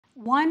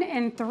1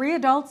 in 3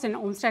 adults in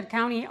Olmsted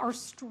County are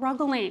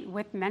struggling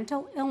with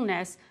mental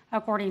illness,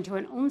 according to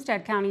an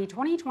Olmsted County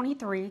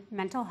 2023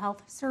 mental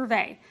health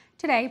survey.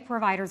 Today,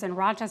 providers in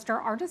Rochester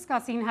are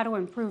discussing how to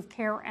improve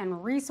care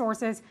and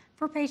resources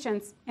for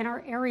patients in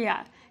our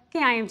area.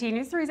 KIMT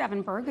News 3's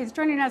Evan Berg is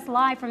joining us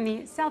live from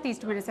the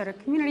Southeast Minnesota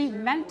Community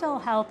Mental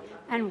Health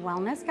and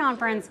Wellness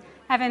Conference.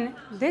 Evan,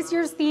 this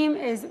year's theme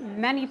is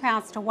Many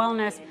Paths to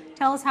Wellness.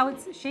 Tell us how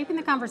it's shaping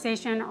the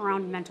conversation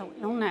around mental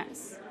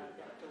illness.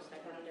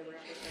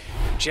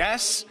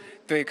 Jess,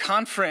 the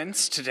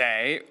conference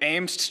today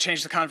aims to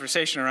change the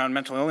conversation around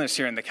mental illness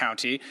here in the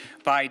county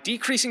by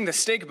decreasing the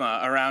stigma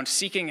around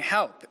seeking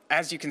help.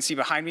 As you can see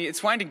behind me,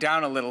 it's winding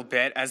down a little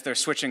bit as they're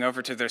switching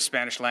over to their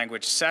Spanish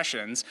language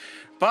sessions.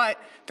 But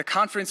the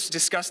conference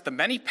discussed the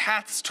many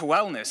paths to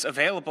wellness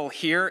available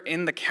here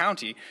in the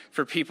county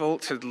for people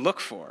to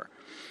look for.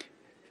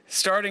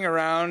 Starting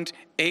around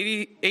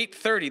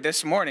 8:30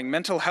 this morning,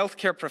 mental health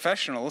care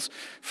professionals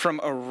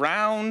from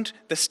around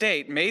the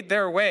state made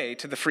their way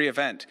to the free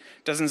event.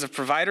 Dozens of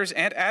providers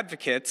and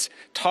advocates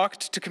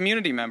talked to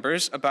community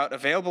members about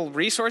available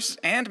resources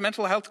and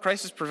mental health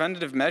crisis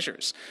preventative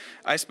measures.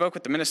 I spoke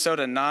with the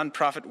Minnesota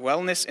nonprofit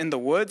Wellness in the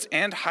Woods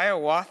and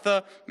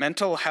Hiawatha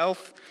Mental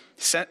Health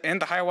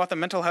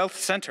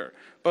Center.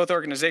 Both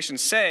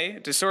organizations say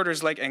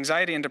disorders like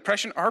anxiety and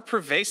depression are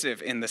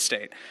pervasive in the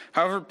state.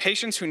 However,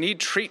 patients who need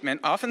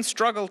treatment often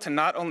struggle to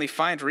not only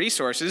find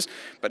resources,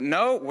 but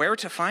know where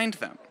to find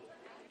them.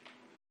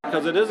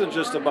 Because it isn't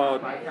just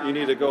about you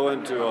need to go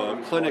into a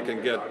clinic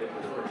and get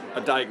a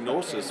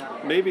diagnosis.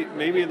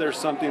 Maybe there's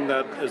something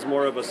that is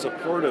more of a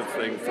supportive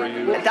thing for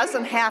you. It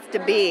doesn't have to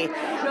be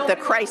the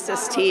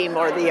crisis team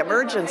or the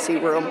emergency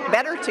room.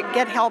 Better to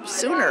get help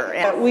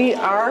sooner. We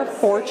are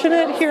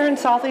fortunate here in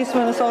Southeast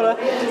Minnesota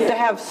to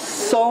have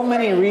so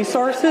many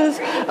resources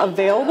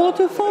available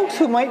to folks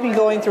who might be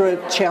going through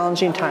a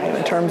challenging time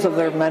in terms of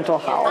their mental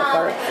health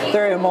or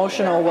their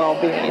emotional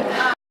well-being.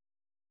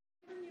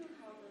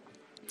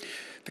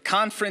 The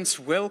conference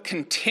will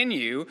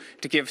continue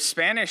to give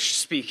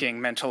Spanish-speaking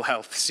mental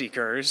health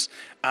seekers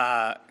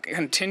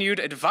continued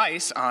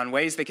advice on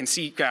ways they can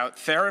seek out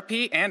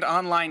therapy and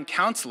online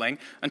counseling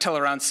until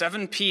around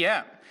 7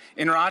 p.m.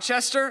 In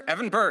Rochester,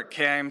 Evan Berg,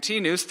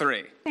 KIMT News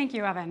 3. Thank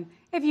you, Evan.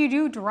 If you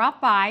do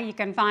drop by, you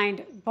can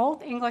find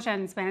both English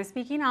and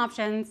Spanish-speaking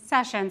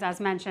sessions, as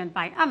mentioned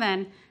by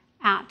Evan,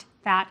 at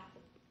that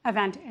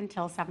event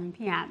until 7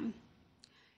 p.m.